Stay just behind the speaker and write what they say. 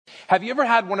Have you ever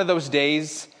had one of those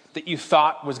days that you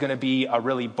thought was going to be a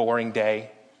really boring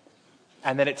day,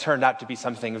 and then it turned out to be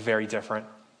something very different?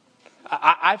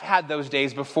 I've had those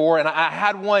days before, and I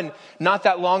had one not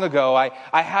that long ago.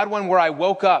 I had one where I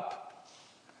woke up,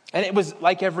 and it was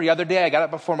like every other day. I got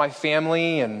up before my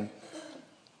family, and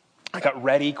I got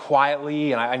ready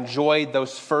quietly, and I enjoyed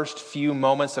those first few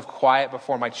moments of quiet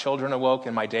before my children awoke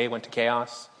and my day went to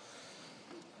chaos.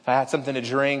 I had something to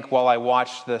drink while I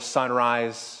watched the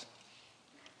sunrise.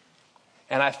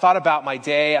 And I thought about my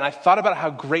day, and I thought about how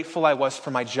grateful I was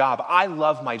for my job. I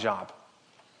love my job.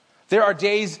 There are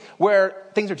days where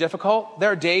things are difficult.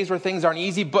 There are days where things aren't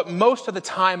easy, but most of the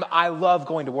time, I love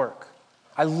going to work.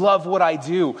 I love what I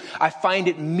do. I find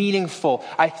it meaningful.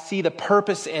 I see the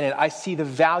purpose in it. I see the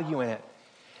value in it.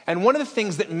 And one of the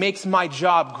things that makes my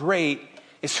job great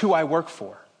is who I work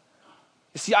for.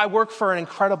 You see, I work for an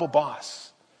incredible boss.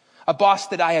 A boss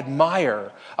that I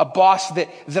admire, a boss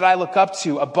that I look up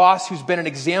to, a boss who's been an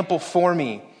example for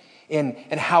me in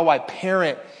how I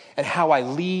parent and how I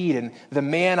lead and the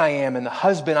man I am and the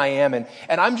husband I am. And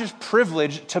I'm just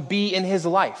privileged to be in his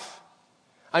life.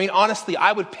 I mean, honestly,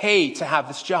 I would pay to have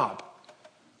this job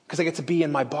because I get to be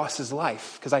in my boss's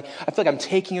life, because I feel like I'm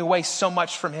taking away so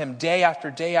much from him day after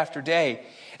day after day.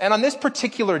 And on this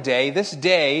particular day, this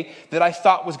day that I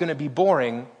thought was going to be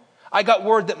boring, I got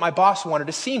word that my boss wanted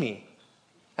to see me.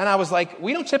 And I was like,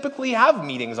 we don't typically have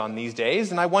meetings on these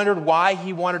days. And I wondered why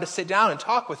he wanted to sit down and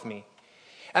talk with me.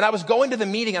 And I was going to the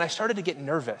meeting and I started to get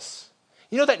nervous.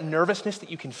 You know that nervousness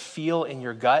that you can feel in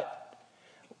your gut?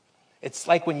 It's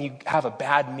like when you have a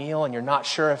bad meal and you're not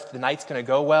sure if the night's going to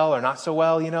go well or not so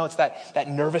well. You know, it's that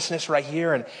nervousness right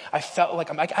here. And I felt like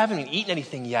I haven't even eaten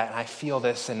anything yet. And I feel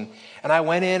this. And I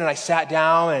went in and I sat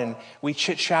down and we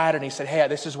chit-chatted. And he said, hey,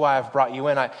 this is why I've brought you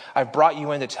in. I've brought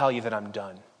you in to tell you that I'm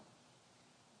done.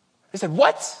 I said,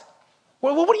 what?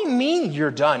 Well, what do you mean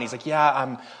you're done? He's like,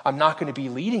 yeah, I'm not going to be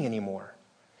leading anymore.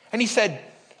 And he said,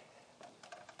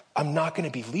 I'm not going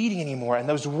to be leading anymore. And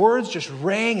those words just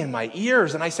rang in my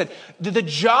ears. And I said, the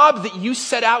job that you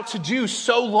set out to do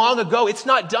so long ago, it's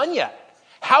not done yet.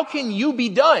 How can you be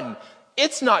done?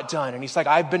 It's not done. And he's like,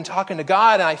 I've been talking to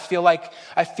God and I feel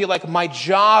like my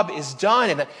job is done.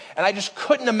 And I just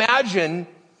couldn't imagine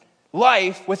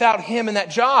life without him in that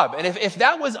job. And if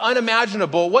that was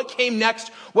unimaginable, what came next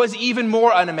was even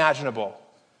more unimaginable.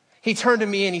 He turned to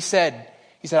me and he said,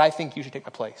 I think you should take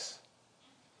my place.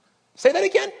 Say that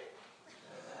again.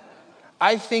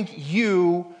 I think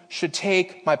you should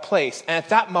take my place. And at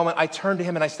that moment, I turned to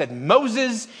him and I said,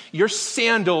 Moses, your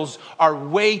sandals are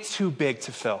way too big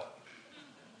to fill.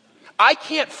 I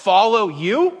can't follow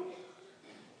you.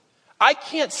 I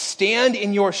can't stand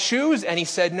in your shoes. And he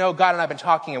said, no, God and I have been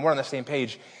talking and we're on the same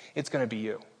page. It's going to be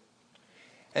you.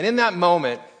 And in that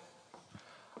moment,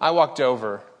 I walked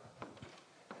over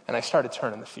and I started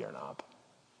turning the fear knob.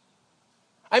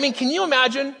 I mean, can you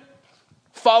imagine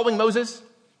following Moses?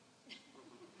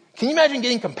 Can you imagine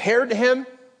getting compared to him?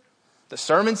 The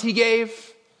sermons he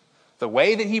gave, the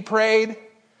way that he prayed.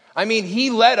 I mean, he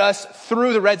led us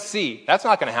through the Red Sea. That's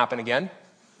not going to happen again.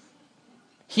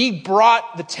 He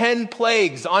brought the 10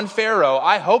 plagues on Pharaoh.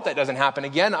 I hope that doesn't happen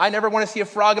again. I never want to see a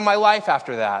frog in my life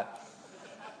after that.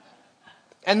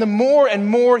 And the more and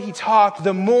more he talked,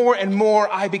 the more and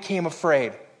more I became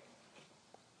afraid.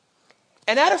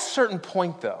 And at a certain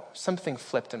point, though, something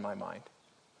flipped in my mind.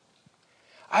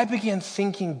 I began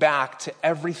thinking back to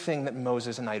everything that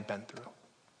Moses and I had been through.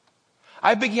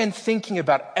 I began thinking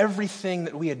about everything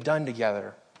that we had done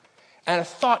together. And a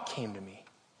thought came to me,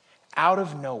 out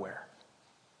of nowhere.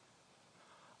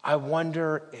 I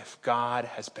wonder if God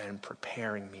has been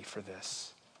preparing me for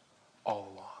this all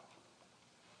along.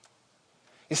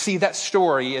 You see, that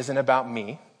story isn't about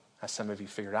me, as some of you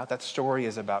figured out. That story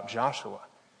is about Joshua.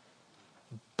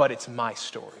 But it's my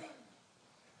story.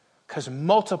 Because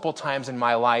multiple times in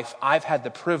my life, I've had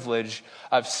the privilege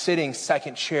of sitting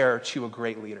second chair to a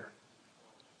great leader.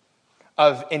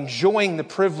 Of enjoying the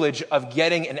privilege of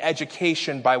getting an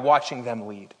education by watching them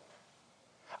lead.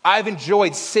 I've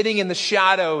enjoyed sitting in the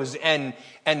shadows and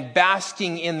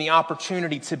basking in the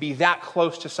opportunity to be that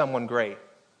close to someone great.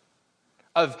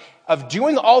 Of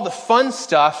doing all the fun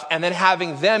stuff and then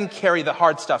having them carry the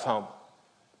hard stuff home.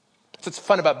 So what's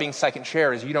fun about being second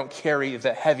chair is you don't carry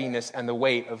the heaviness and the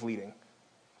weight of leading.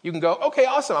 You can go, okay,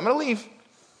 awesome, I'm going to leave.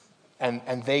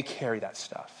 And they carry that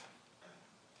stuff.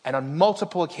 And on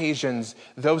multiple occasions,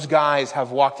 those guys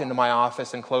have walked into my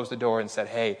office and closed the door and said,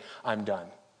 hey, I'm done.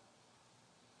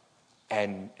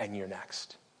 And you're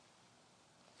next.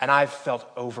 And I've felt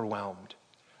overwhelmed.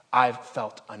 I've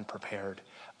felt unprepared.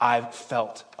 I've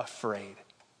felt afraid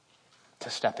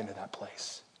to step into that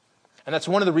place. And that's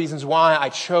one of the reasons why I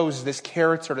chose this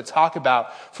character to talk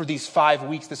about for these 5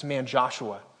 weeks, this man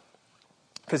Joshua.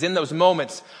 Because in those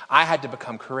moments, I had to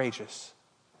become courageous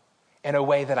in a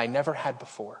way that I never had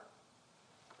before.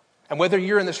 And whether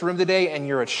you're in this room today and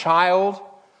you're a child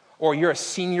or you're a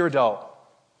senior adult,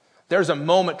 there's a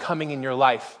moment coming in your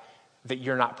life that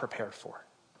you're not prepared for.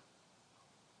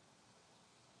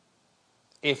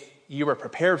 If you were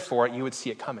prepared for it, you would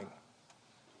see it coming.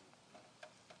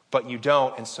 But you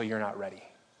don't, and so you're not ready.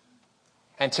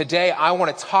 And today I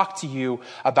want to talk to you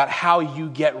about how you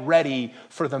get ready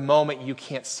for the moment you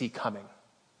can't see coming.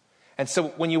 And so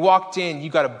when you walked in, you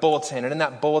got a bulletin, and in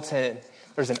that bulletin,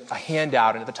 there's a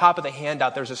handout. And at the top of the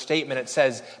handout, there's a statement. It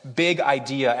says, big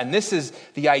idea. And this is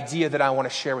the idea that I want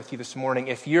to share with you this morning.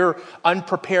 If you're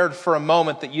unprepared for a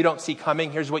moment that you don't see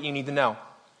coming, here's what you need to know.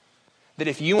 That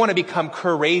if you want to become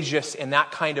courageous in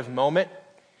that kind of moment,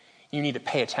 you need to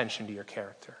pay attention to your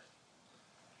character.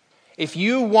 If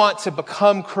you want to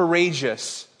become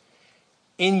courageous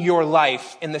in your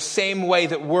life in the same way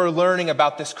that we're learning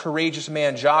about this courageous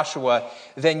man Joshua,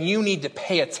 then you need to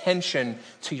pay attention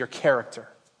to your character.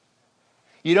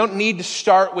 You don't need to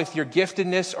start with your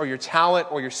giftedness or your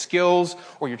talent or your skills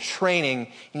or your training.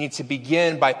 You need to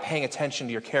begin by paying attention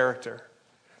to your character.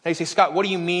 Now you say, Scott, what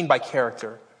do you mean by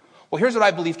character? Well, here's what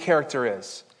I believe character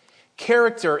is.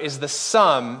 Character is the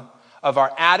sum of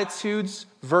our attitudes,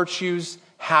 virtues,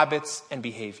 habits, and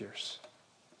behaviors.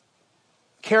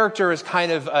 Character is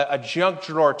kind of a junk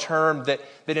drawer term that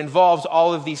involves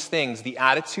all of these things. The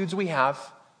attitudes we have,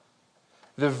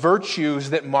 the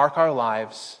virtues that mark our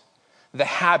lives, the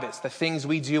habits, the things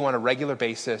we do on a regular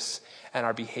basis, and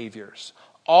our behaviors.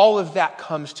 All of that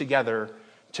comes together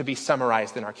to be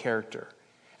summarized in our character.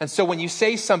 And so when you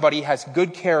say somebody has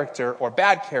good character or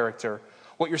bad character,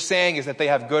 what you're saying is that they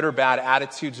have good or bad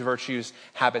attitudes, virtues,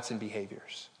 habits, and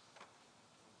behaviors.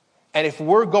 And if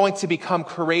we're going to become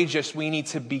courageous, we need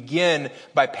to begin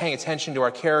by paying attention to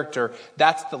our character.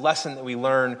 That's the lesson that we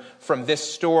learn from this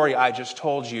story I just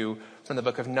told you from the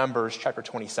book of Numbers, chapter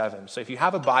 27. So if you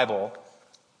have a Bible,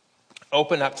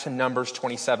 open up to Numbers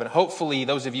 27. Hopefully,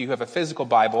 those of you who have a physical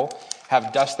Bible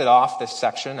have dusted off this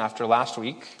section after last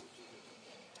week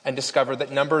and discovered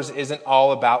that Numbers isn't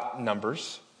all about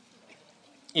numbers.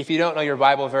 If you don't know your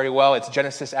Bible very well, it's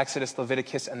Genesis, Exodus,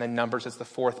 Leviticus, and then Numbers. It's the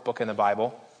fourth book in the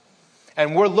Bible.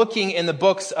 And we're looking in the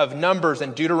books of Numbers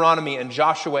and Deuteronomy and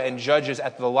Joshua and Judges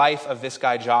at the life of this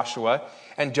guy Joshua.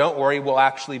 And don't worry, we'll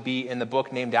actually be in the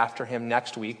book named after him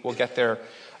next week. We'll get there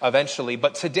eventually.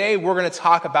 But today we're going to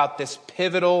talk about this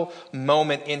pivotal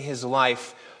moment in his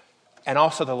life and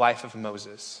also the life of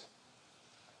Moses.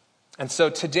 And so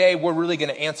today we're really going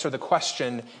to answer the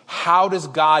question, how does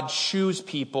God choose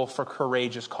people for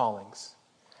courageous callings?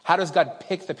 How does God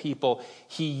pick the people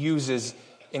he uses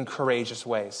in courageous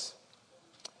ways?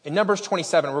 In Numbers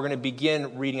 27, we're going to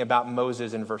begin reading about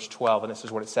Moses in verse 12, and this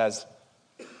is what it says.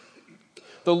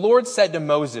 The Lord said to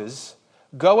Moses,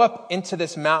 "Go up into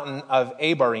this mountain of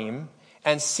Abarim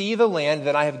and see the land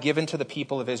that I have given to the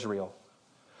people of Israel.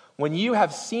 When you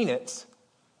have seen it,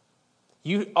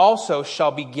 you also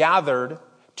shall be gathered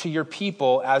to your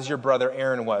people as your brother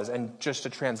Aaron was." And just a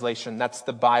translation, that's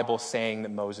the Bible saying that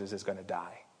Moses is going to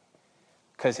die,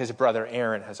 because his brother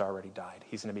Aaron has already died.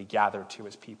 He's going to be gathered to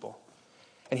his people.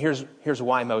 And here's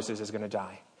why Moses is going to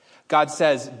die. God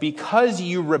says, "Because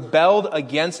you rebelled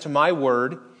against my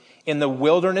word in the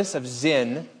wilderness of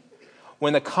Zin,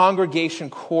 when the congregation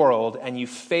quarreled, and you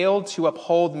failed to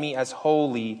uphold me as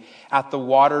holy at the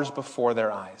waters before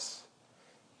their eyes."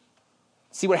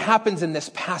 See, what happens in this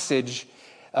passage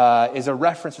is a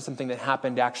reference to something that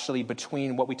happened actually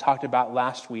between what we talked about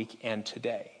last week and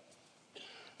today.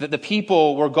 That the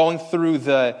people were going through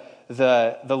the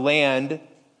land,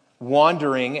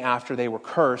 wandering after they were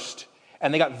cursed,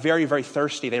 and they got very, very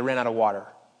thirsty. They ran out of water.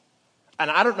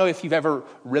 And I don't know if you've ever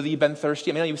really been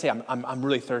thirsty. I mean, you say, I'm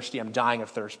really thirsty, I'm dying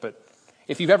of thirst. But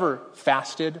if you've ever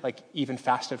fasted, like even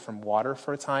fasted from water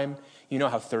for a time, you know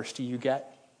how thirsty you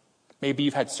get. Maybe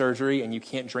you've had surgery and you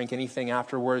can't drink anything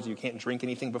afterwards. You can't drink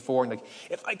anything before. And like,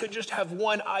 if I could just have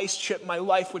one ice chip, my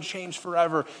life would change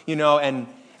forever. And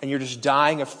you're just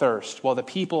dying of thirst. Well, the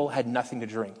people had nothing to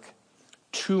drink.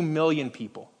 2 million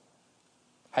people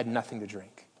had nothing to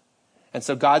drink. And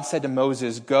so God said to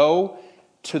Moses, "Go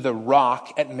to the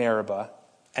rock at Meribah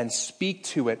and speak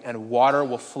to it, and water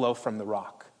will flow from the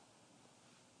rock."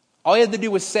 All he had to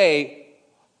do was say,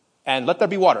 "And let there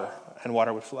be water," and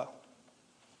water would flow.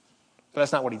 But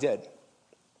that's not what he did,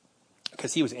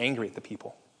 because he was angry at the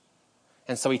people.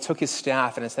 And so he took his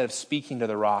staff, and instead of speaking to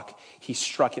the rock, he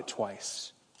struck it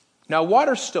twice. Now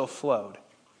water still flowed,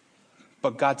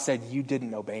 but God said, "You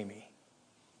didn't obey me."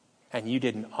 and you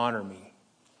didn't honor me.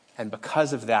 And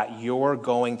because of that, you're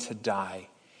going to die,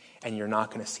 and you're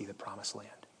not going to see the promised land.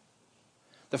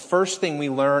 The first thing we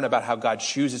learn about how God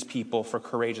chooses people for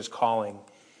courageous calling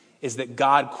is that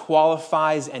God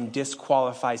qualifies and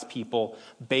disqualifies people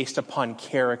based upon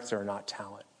character, not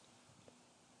talent.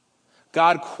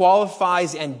 God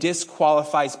qualifies and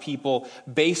disqualifies people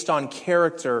based on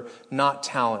character, not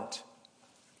talent.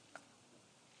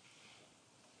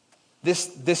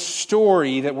 This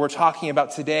story that we're talking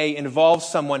about today involves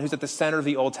someone who's at the center of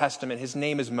the Old Testament. His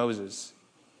name is Moses.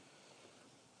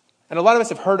 And a lot of us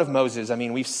have heard of Moses. I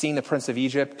mean, we've seen the Prince of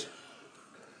Egypt.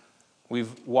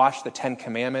 We've watched the 10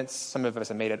 Commandments. Some of us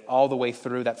have made it all the way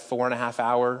through that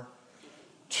 4.5-hour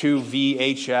 2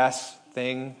 VHS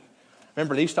thing.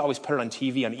 Remember, they used to always put it on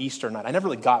TV on Easter night. I never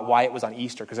really got why it was on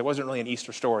Easter, because it wasn't really an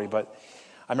Easter story, but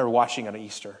I remember watching it on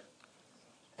Easter.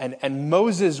 And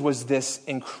Moses was this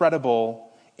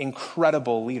incredible,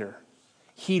 incredible leader.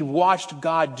 He'd watched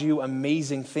God do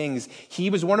amazing things. He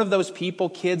was one of those people,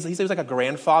 kids, he was like a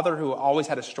grandfather who always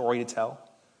had a story to tell.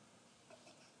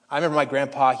 I remember my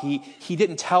grandpa, he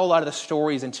didn't tell a lot of the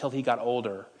stories until he got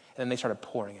older, and then they started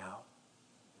pouring out.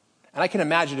 And I can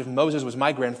imagine if Moses was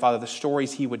my grandfather, the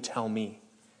stories he would tell me.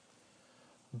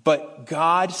 But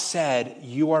God said,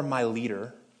 you are my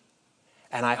leader,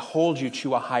 and I hold you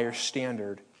to a higher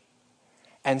standard.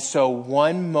 And so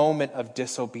one moment of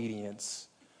disobedience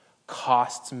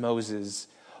costs Moses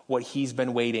what he's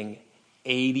been waiting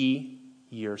 80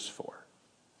 years for.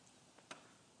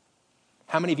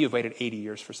 How many of you have waited 80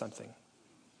 years for something?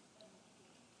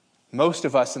 Most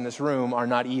of us in this room are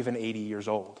not even 80 years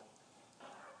old.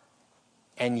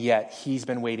 And yet he's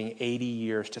been waiting 80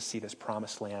 years to see this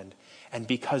promised land. And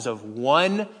because of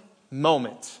one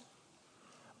moment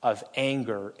of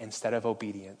anger instead of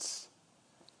obedience,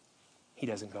 he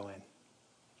doesn't go in.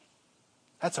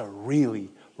 That's a really,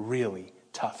 really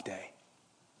tough day.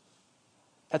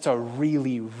 That's a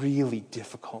really, really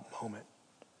difficult moment.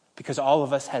 Because all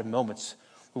of us had moments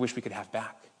we wish we could have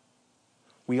back.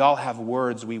 We all have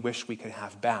words we wish we could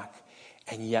have back.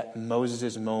 And yet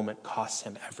Moses' moment costs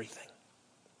him everything.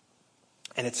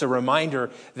 And it's a reminder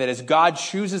that as God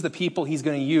chooses the people he's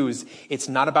going to use, it's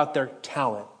not about their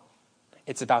talent.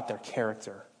 It's about their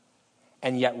character.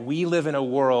 And yet we live in a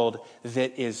world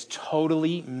that is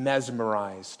totally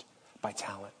mesmerized by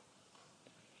talent.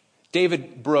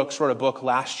 David Brooks wrote a book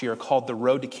last year called The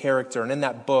Road to Character. And in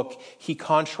that book, he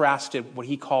contrasted what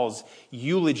he calls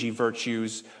eulogy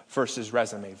virtues versus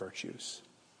resume virtues.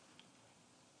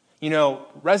 You know,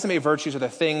 resume virtues are the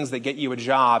things that get you a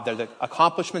job. They're the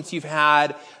accomplishments you've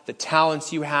had, the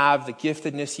talents you have, the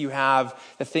giftedness you have,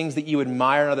 the things that you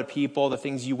admire in other people, the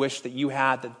things you wish that you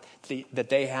had, that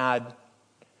they had.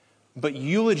 But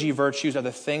eulogy virtues are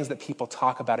the things that people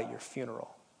talk about at your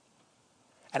funeral.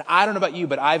 And I don't know about you,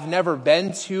 but I've never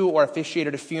been to or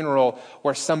officiated a funeral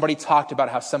where somebody talked about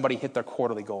how somebody hit their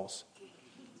quarterly goals.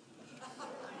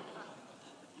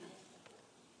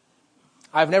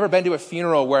 I've never been to a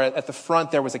funeral where at the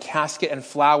front there was a casket and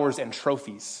flowers and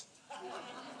trophies.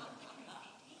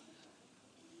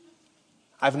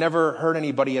 I've never heard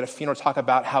anybody at a funeral talk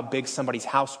about how big somebody's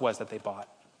house was that they bought,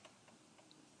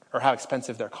 or how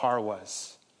expensive their car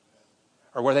was,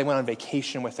 or where they went on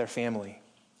vacation with their family.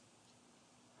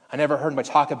 I never heard anybody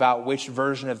talk about which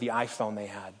version of the iPhone they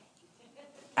had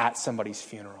at somebody's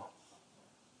funeral.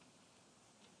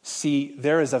 See,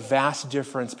 there is a vast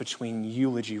difference between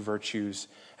eulogy virtues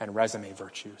and resume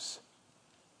virtues.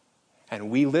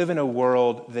 And we live in a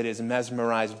world that is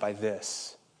mesmerized by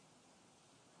this.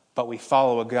 But we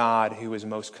follow a God who is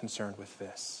most concerned with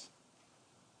this.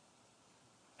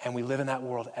 And we live in that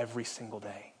world every single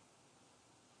day.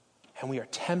 And we are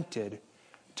tempted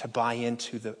to buy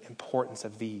into the importance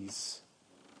of these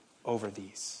over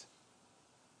these,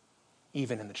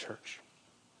 even in the church.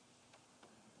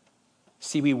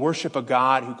 See, we worship a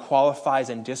God who qualifies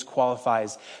and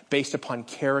disqualifies based upon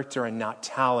character and not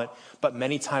talent. But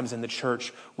many times in the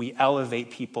church, we elevate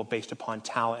people based upon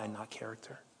talent and not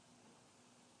character.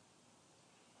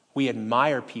 We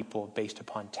admire people based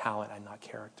upon talent and not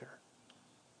character.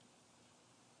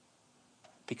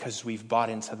 Because we've bought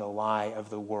into the lie of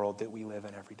the world that we live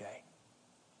in every day.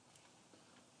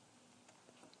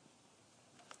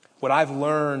 What I've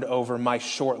learned over my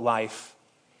short life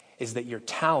is that your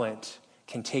talent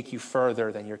can take you further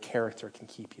than your character can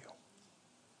keep you.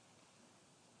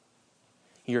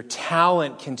 Your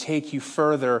talent can take you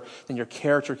further than your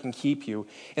character can keep you.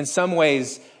 In some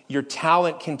ways, your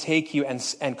talent can take you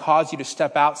and cause you to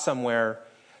step out somewhere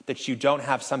that you don't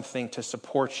have something to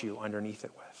support you underneath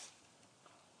it with.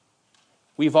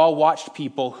 We've all watched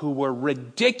people who were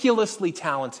ridiculously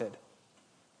talented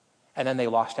and then they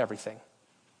lost everything.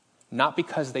 Not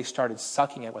because they started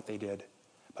sucking at what they did,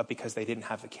 but because they didn't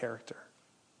have the character.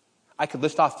 I could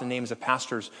list off the names of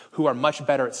pastors who are much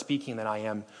better at speaking than I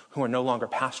am, who are no longer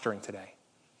pastoring today.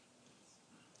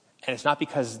 And it's not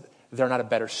because they're not a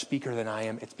better speaker than I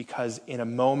am. It's because in a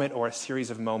moment or a series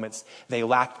of moments, they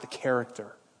lacked the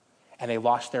character. And they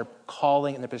lost their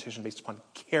calling and their position based upon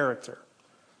character,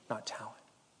 not talent.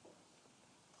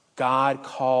 God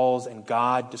calls and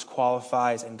God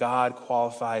disqualifies and God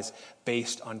qualifies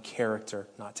based on character,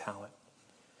 not talent.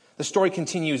 The story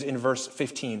continues in verse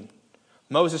 15.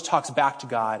 Moses talks back to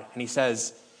God and he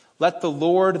says, "Let the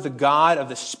Lord, the God of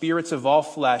the spirits of all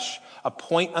flesh,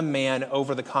 appoint a man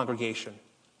over the congregation,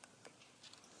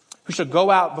 who shall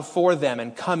go out before them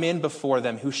and come in before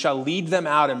them, who shall lead them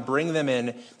out and bring them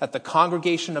in, that the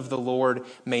congregation of the Lord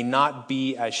may not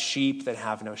be as sheep that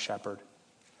have no shepherd."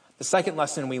 The second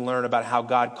lesson we learn about how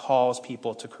God calls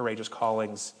people to courageous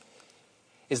callings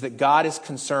is that God is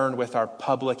concerned with our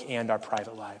public and our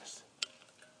private lives.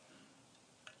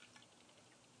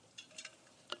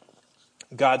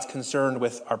 God's concerned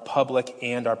with our public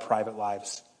and our private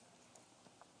lives.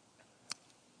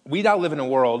 We now live in a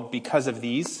world, because of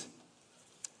these,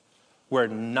 where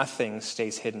nothing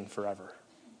stays hidden forever.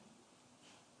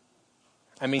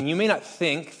 I mean, you may not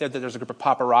think that there's a group of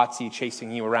paparazzi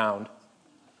chasing you around,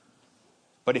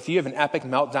 but if you have an epic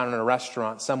meltdown in a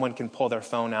restaurant, someone can pull their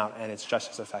phone out and it's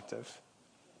just as effective.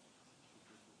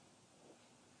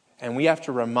 And we have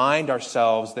to remind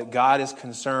ourselves that God is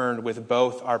concerned with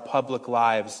both our public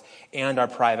lives and our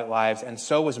private lives. And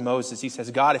so was Moses. He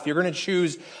says, "God, if you're going to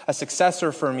choose a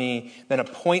successor for me, then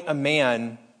appoint a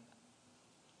man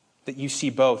that you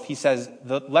see both." He says,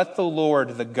 "Let the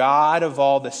Lord, the God of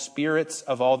all the spirits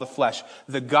of all the flesh,"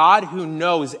 the God who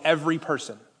knows every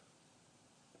person,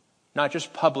 not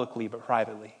just publicly, but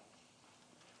privately.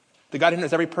 The God who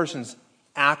knows every person's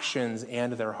actions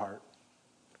and their heart.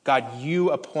 God,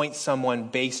 you appoint someone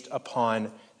based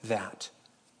upon that.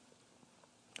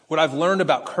 What I've learned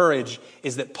about courage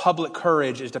is that public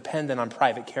courage is dependent on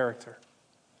private character.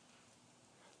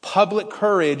 Public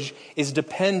courage is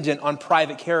dependent on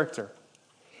private character.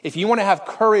 If you want to have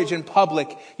courage in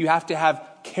public, you have to have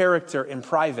character in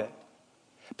private.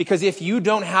 Because if you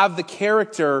don't have the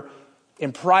character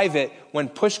in private, when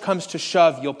push comes to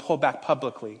shove, you'll pull back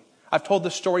publicly. I've told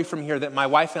the story from here that my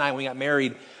wife and I, when we got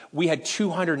married, we had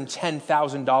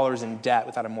 $210,000 in debt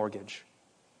without a mortgage.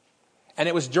 And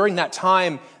it was during that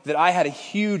time that I had a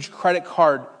huge credit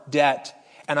card debt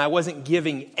and I wasn't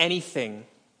giving anything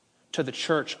to the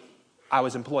church I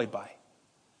was employed by,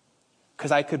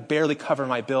 because I could barely cover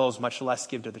my bills, much less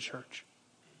give to the church.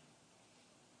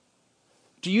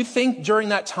 Do you think during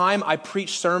that time I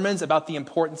preached sermons about the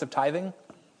importance of tithing?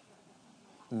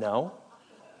 No.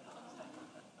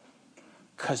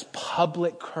 Because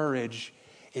public courage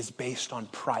is based on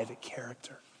private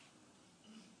character.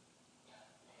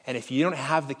 And if you don't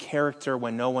have the character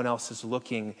when no one else is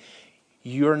looking,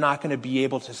 you're not going to be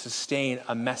able to sustain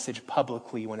a message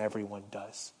publicly when everyone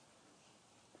does.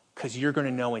 Because you're going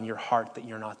to know in your heart that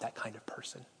you're not that kind of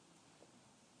person.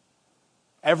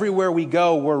 Everywhere we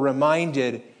go, we're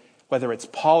reminded, whether it's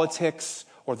politics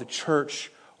or the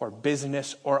church or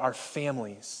business or our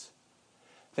families,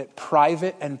 that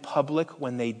private and public,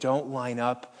 when they don't line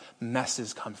up,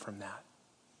 messes come from that.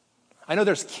 I know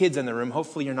there's kids in the room.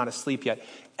 Hopefully you're not asleep yet.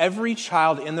 Every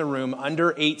child in the room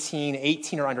under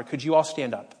 18 or under, could you all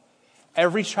stand up?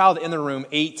 Every child in the room,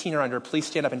 18 or under, please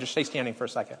stand up and just stay standing for a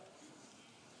second.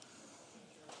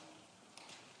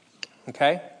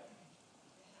 Okay?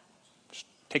 Just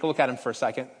take a look at him for a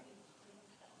second.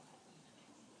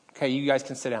 Okay, you guys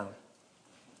can sit down.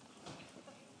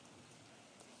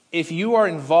 If you are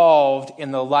involved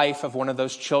in the life of one of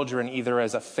those children, either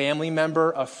as a family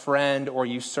member, a friend, or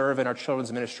you serve in our children's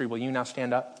ministry, will you now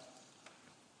stand up?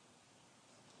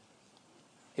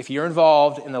 If you're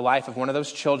involved in the life of one of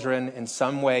those children in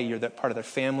some way, you're that part of their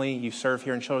family, you serve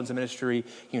here in children's ministry,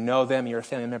 you know them, you're a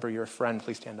family member, you're a friend,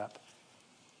 please stand up.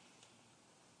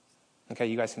 Okay,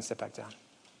 you guys can sit back down.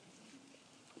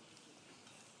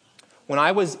 When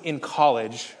I was in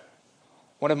college,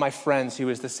 one of my friends who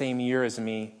was the same year as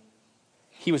me,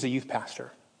 he was a youth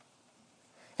pastor.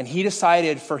 And he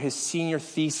decided for his senior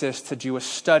thesis to do a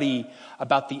study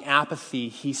about the apathy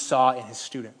he saw in his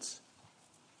students.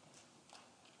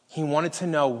 He wanted to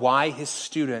know why his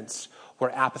students were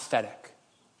apathetic.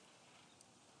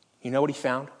 You know what he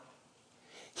found?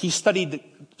 He studied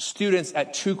students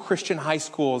at 2 Christian high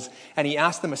schools, and he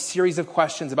asked them a series of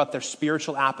questions about their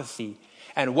spiritual apathy.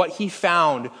 And what he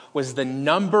found was the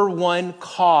number one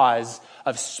cause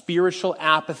of spiritual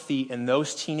apathy in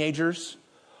those teenagers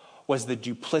was the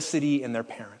duplicity in their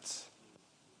parents.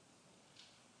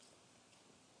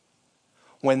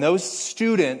 When those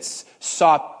students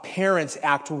saw parents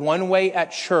act one way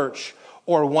at church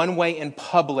or one way in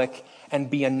public and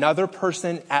be another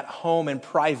person at home in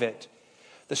private,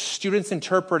 the students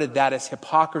interpreted that as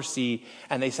hypocrisy,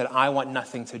 and they said, I want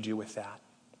nothing to do with that,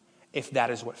 if that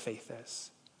is what faith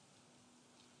is.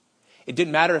 It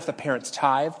didn't matter if the parents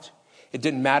tithed. It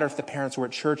didn't matter if the parents were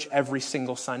at church every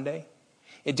single Sunday.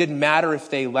 It didn't matter if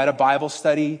they led a Bible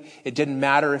study. It didn't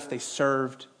matter if they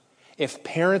served. If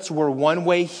parents were one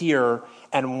way here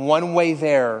and one way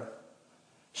there,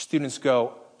 students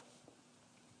go,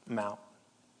 I'm out.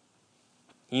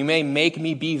 You may make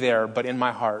me be there, but in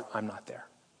my heart, I'm not there.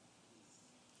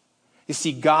 You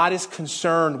see, God is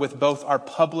concerned with both our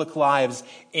public lives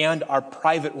and our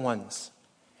private ones.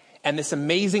 And this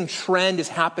amazing trend is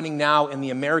happening now in the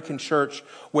American church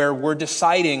where we're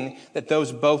deciding that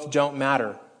those both don't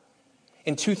matter.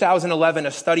 In 2011,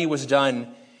 a study was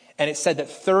done, and it said that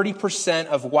 30%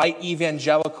 of white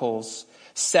evangelicals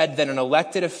said that an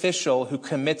elected official who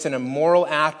commits an immoral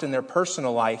act in their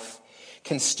personal life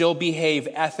can still behave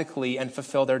ethically and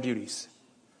fulfill their duties.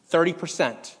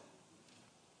 30%.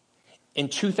 In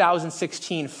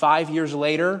 2016, 5 years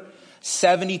later,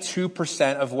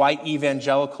 72% of white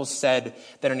evangelicals said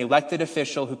that an elected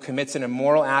official who commits an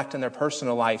immoral act in their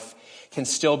personal life can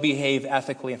still behave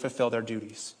ethically and fulfill their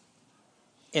duties.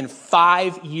 In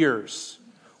 5 years,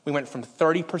 we went from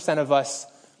 30% of us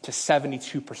to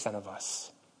 72% of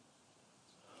us.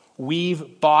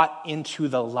 We've bought into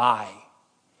the lie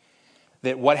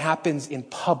that what happens in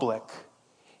public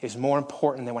is more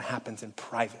important than what happens in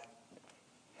private,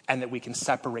 and that we can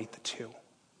separate the two.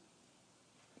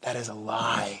 That is a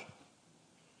lie.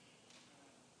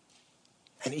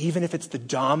 And even if it's the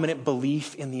dominant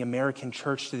belief in the American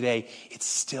church today, it's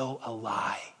still a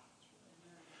lie.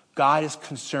 God is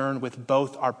concerned with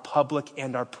both our public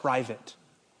and our private.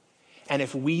 And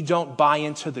if we don't buy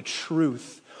into the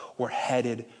truth, we're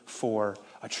headed for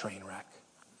a train wreck.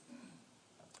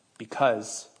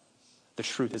 Because the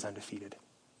truth is undefeated.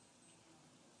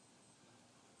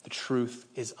 The truth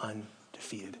is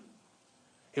undefeated.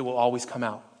 It will always come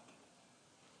out.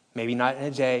 Maybe not in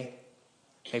a day,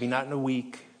 maybe not in a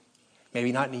week,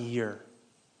 maybe not in a year,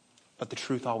 but the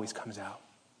truth always comes out.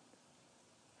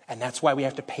 And that's why we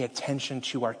have to pay attention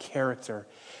to our character.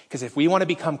 Because if we want to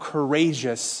become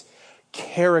courageous,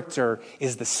 character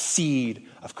is the seed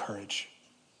of courage.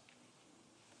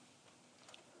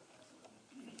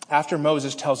 After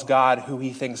Moses tells God who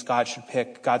he thinks God should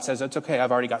pick, God says, it's okay,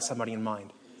 I've already got somebody in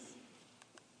mind.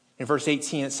 In verse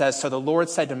 18 it says, so the Lord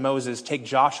said to Moses, take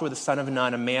Joshua the son of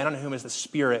Nun, a man on whom is the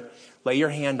Spirit, lay your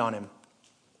hand on him.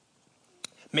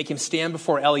 Make him stand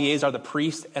before Eleazar the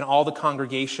priest and all the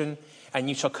congregation, and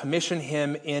you shall commission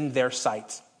him in their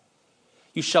sight.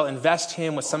 You shall invest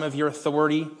him with some of your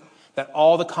authority, that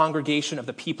all the congregation of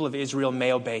the people of Israel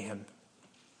may obey him.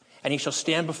 And he shall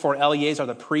stand before Eleazar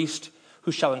the priest,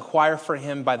 who shall inquire for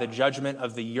him by the judgment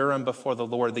of the Urim before the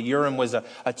Lord. The Urim was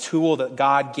a tool that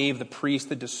God gave the priest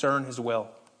to discern his will.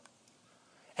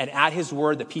 And at his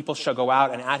word, the people shall go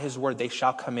out, and at his word, they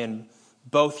shall come in,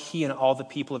 both he and all the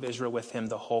people of Israel with him,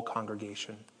 the whole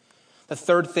congregation. The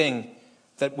third thing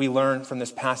that we learn from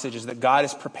this passage is that God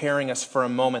is preparing us for a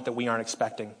moment that we aren't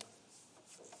expecting.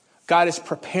 God is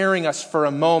preparing us for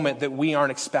a moment that we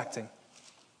aren't expecting.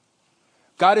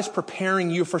 God is preparing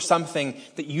you for something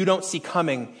that you don't see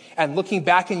coming. And looking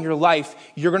back in your life,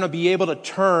 you're going to be able to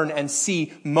turn and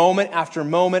see moment after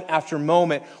moment after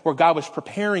moment where God was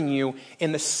preparing you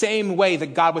in the same way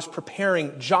that God was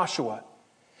preparing Joshua.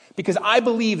 Because I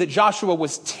believe that Joshua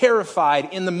was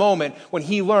terrified in the moment when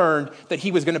he learned that he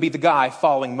was going to be the guy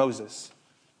following Moses.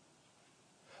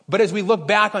 But as we look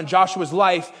back on Joshua's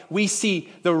life, we see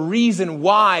the reason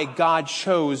why God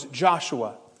chose Joshua.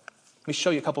 Let me show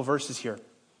you a couple verses here.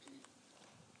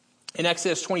 In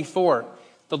Exodus 24,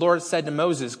 the Lord said to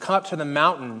Moses, come up to the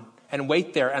mountain and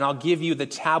wait there, and I'll give you the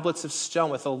tablets of stone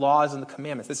with the laws and the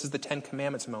commandments. This is the 10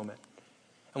 Commandments moment.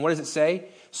 And what does it say?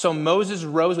 So Moses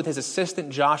rose with his assistant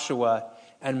Joshua,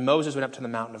 and Moses went up to the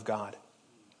mountain of God.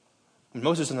 When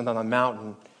Moses was on the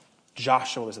mountain,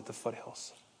 Joshua was at the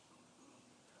foothills.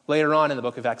 Later on in the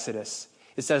book of Exodus,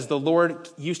 it says, the Lord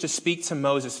used to speak to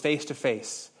Moses face to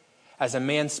face, as a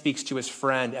man speaks to his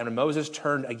friend. And when Moses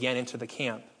turned again into the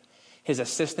camp, his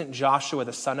assistant Joshua,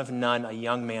 the son of Nun, a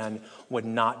young man, would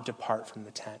not depart from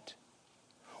the tent.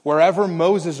 Wherever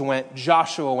Moses went,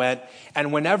 Joshua went.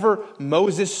 And whenever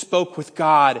Moses spoke with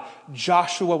God,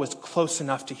 Joshua was close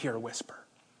enough to hear a whisper.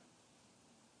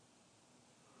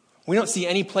 We don't see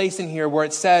any place in here where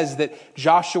it says that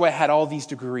Joshua had all these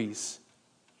degrees.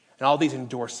 and all these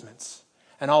endorsements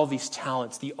and all these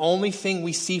talents. The only thing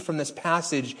we see from this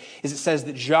passage is it says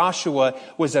that Joshua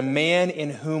was a man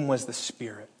in whom was the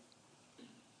Spirit.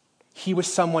 He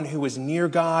was someone who was near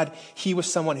God. He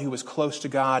was someone who was close to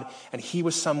God. And he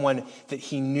was someone that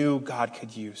he knew God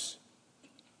could use.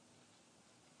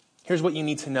 Here's what you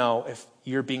need to know if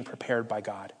you're being prepared by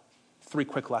God. 3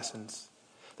 quick lessons.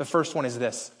 The first one is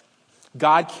this.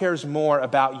 God cares more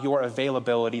about your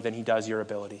availability than he does your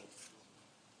ability.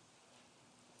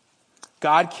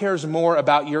 God cares more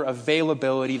about your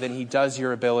availability than he does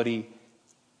your ability,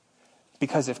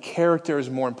 because if character is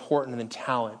more important than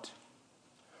talent,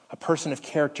 a person of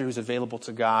character who's available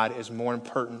to God is more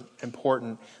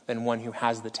important than one who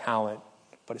has the talent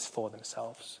but is full of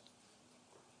themselves.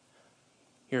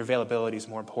 Your availability is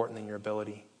more important than your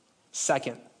ability.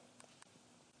 Second,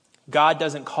 God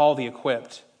doesn't call the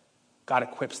equipped. God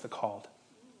equips the called.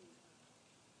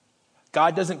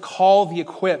 God doesn't call the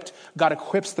equipped. God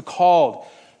equips the called.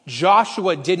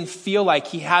 Joshua didn't feel like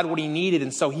he had what he needed,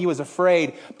 and so he was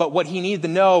afraid. But what he needed to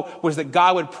know was that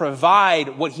God would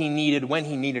provide what he needed when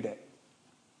he needed it.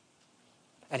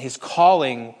 And his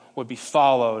calling would be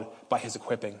followed by his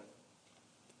equipping.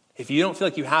 If you don't feel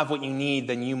like you have what you need,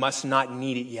 then you must not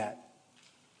need it yet.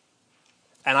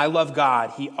 And I love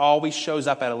God. He always shows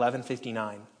up at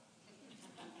 11:59.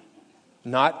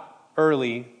 Not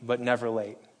early, but never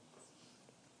late.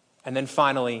 And then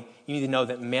finally, you need to know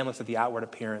that man looks at the outward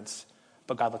appearance,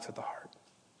 but God looks at the heart.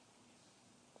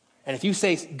 And if you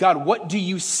say, God, what do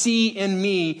you see in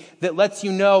me that lets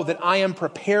you know that I am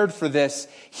prepared for this?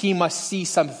 He must see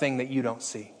something that you don't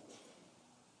see.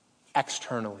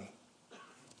 Externally,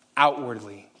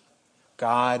 outwardly,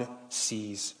 God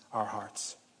sees our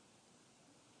hearts.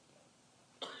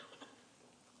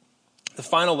 The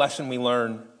final lesson we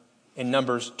learn in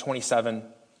Numbers 27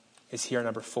 is here,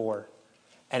 number 4.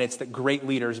 And it's that great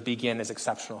leaders begin as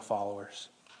exceptional followers.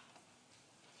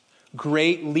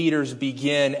 Great leaders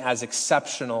begin as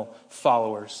exceptional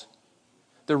followers.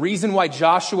 The reason why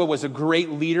Joshua was a great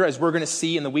leader, as we're going to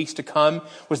see in the weeks to come,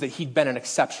 was that he'd been an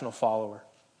exceptional follower.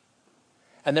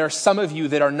 And there are some of you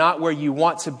that are not where you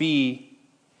want to be.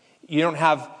 You don't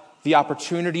have the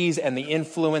opportunities and the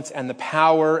influence and the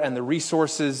power and the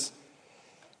resources.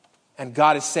 And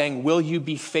God is saying, will you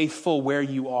be faithful where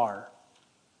you are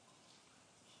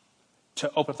to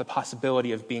open up the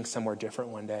possibility of being somewhere different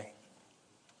one day?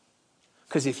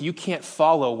 Because if you can't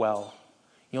follow well,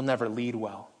 you'll never lead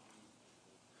well.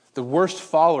 The worst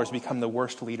followers become the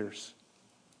worst leaders.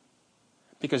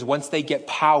 Because once they get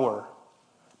power,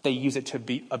 they use it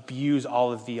to abuse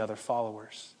all of the other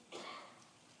followers.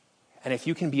 And if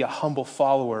you can be a humble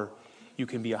follower, you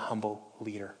can be a humble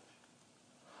leader.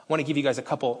 I want to give you guys a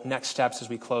couple next steps as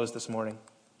we close this morning.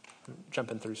 I'm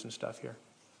jumping through some stuff here.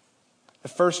 The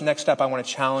first next step I want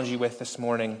to challenge you with this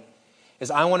morning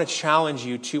is I want to challenge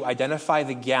you to identify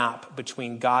the gap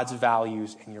between God's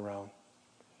values and your own.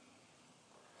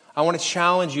 I want to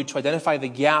challenge you to identify the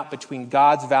gap between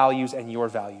God's values and your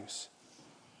values.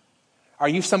 Are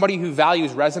you somebody who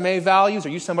values resume values? Or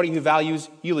are you somebody who values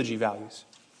eulogy values?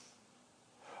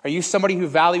 Are you somebody who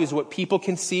values what people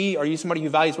can see? Or are you somebody who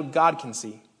values what God can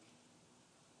see?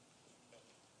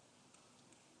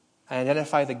 And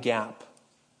identify the gap,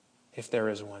 if there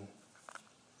is one.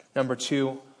 Number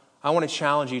 2, I want to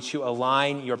challenge you to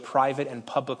align your private and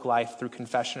public life through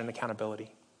confession and accountability.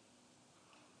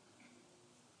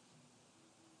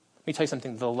 Let me tell you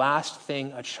something. The last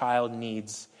thing a child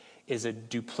needs is a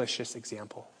duplicitous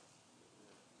example.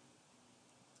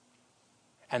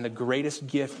 And the greatest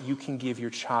gift you can give your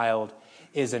child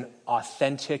is an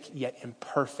authentic yet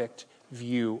imperfect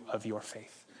view of your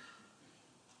faith.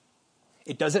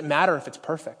 It doesn't matter if it's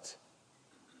perfect.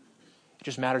 It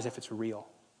just matters if it's real.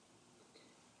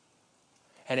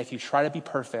 And if you try to be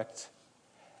perfect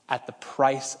at the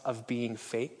price of being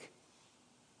fake,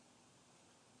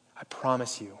 I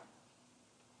promise you,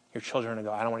 your children are going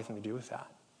to go, I don't want anything to do with that.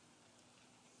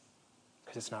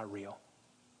 Because it's not real.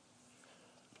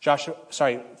 1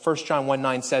 John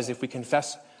 1:9 says, if we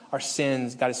confess our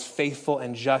sins, God is faithful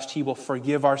and just. He will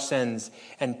forgive our sins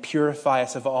and purify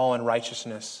us of all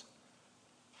unrighteousness.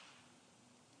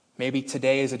 Maybe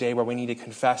today is a day where we need to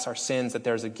confess our sins, that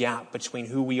there's a gap between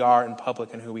who we are in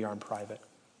public and who we are in private.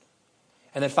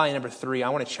 And then finally, number 3, I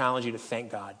want to challenge you to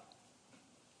thank God.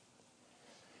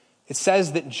 It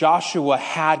says that Joshua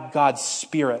had God's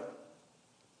Spirit.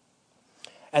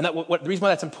 And the reason why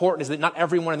that's important is that not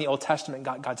everyone in the Old Testament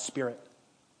got God's Spirit.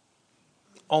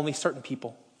 Only certain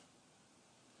people.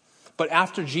 But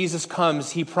after Jesus comes,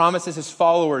 he promises his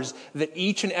followers that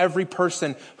each and every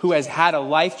person who has had a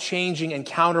life-changing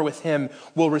encounter with him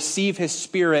will receive his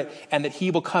Spirit, and that he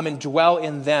will come and dwell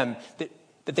in them, that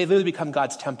they literally become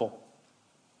God's temple.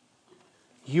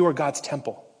 You are God's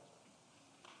temple.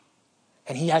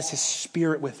 And he has his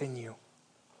Spirit within you.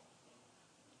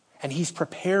 And he's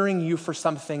preparing you for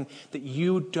something that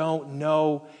you don't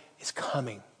know is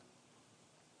coming.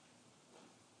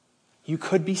 You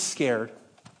could be scared,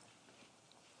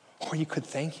 or you could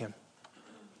thank him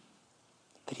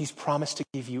that he's promised to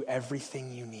give you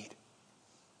everything you need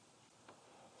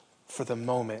for the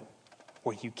moment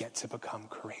where you get to become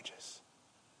courageous.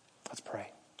 Let's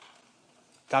pray.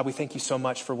 God, we thank you so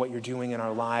much for what you're doing in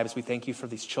our lives. We thank you for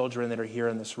these children that are here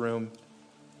in this room.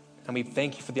 And we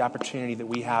thank you for the opportunity that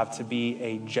we have to be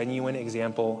a genuine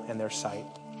example in their sight.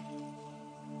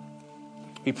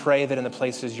 We pray that in the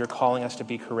places you're calling us to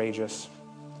be courageous,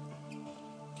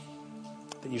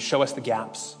 that you show us the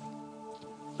gaps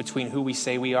between who we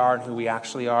say we are and who we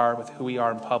actually are, with who we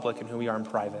are in public and who we are in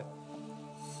private.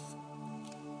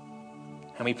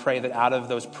 And we pray that out of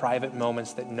those private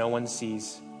moments that no one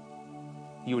sees,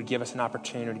 you would give us an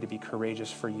opportunity to be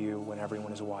courageous for you when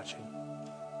everyone is watching.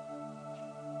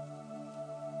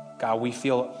 God, we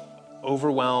feel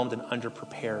overwhelmed and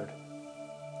underprepared.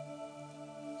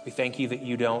 We thank you that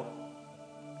you don't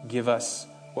give us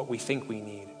what we think we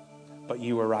need, but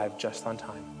you arrive just on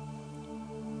time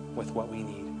with what we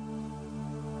need.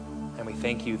 And we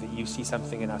thank you that you see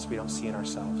something in us we don't see in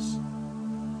ourselves.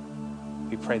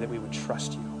 We pray that we would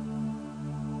trust you.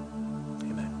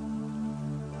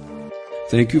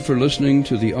 Thank you for listening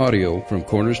to the audio from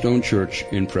Cornerstone Church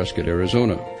in Prescott,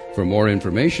 Arizona. For more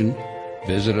information,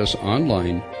 visit us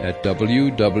online at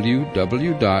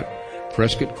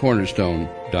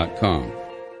www.prescottcornerstone.com.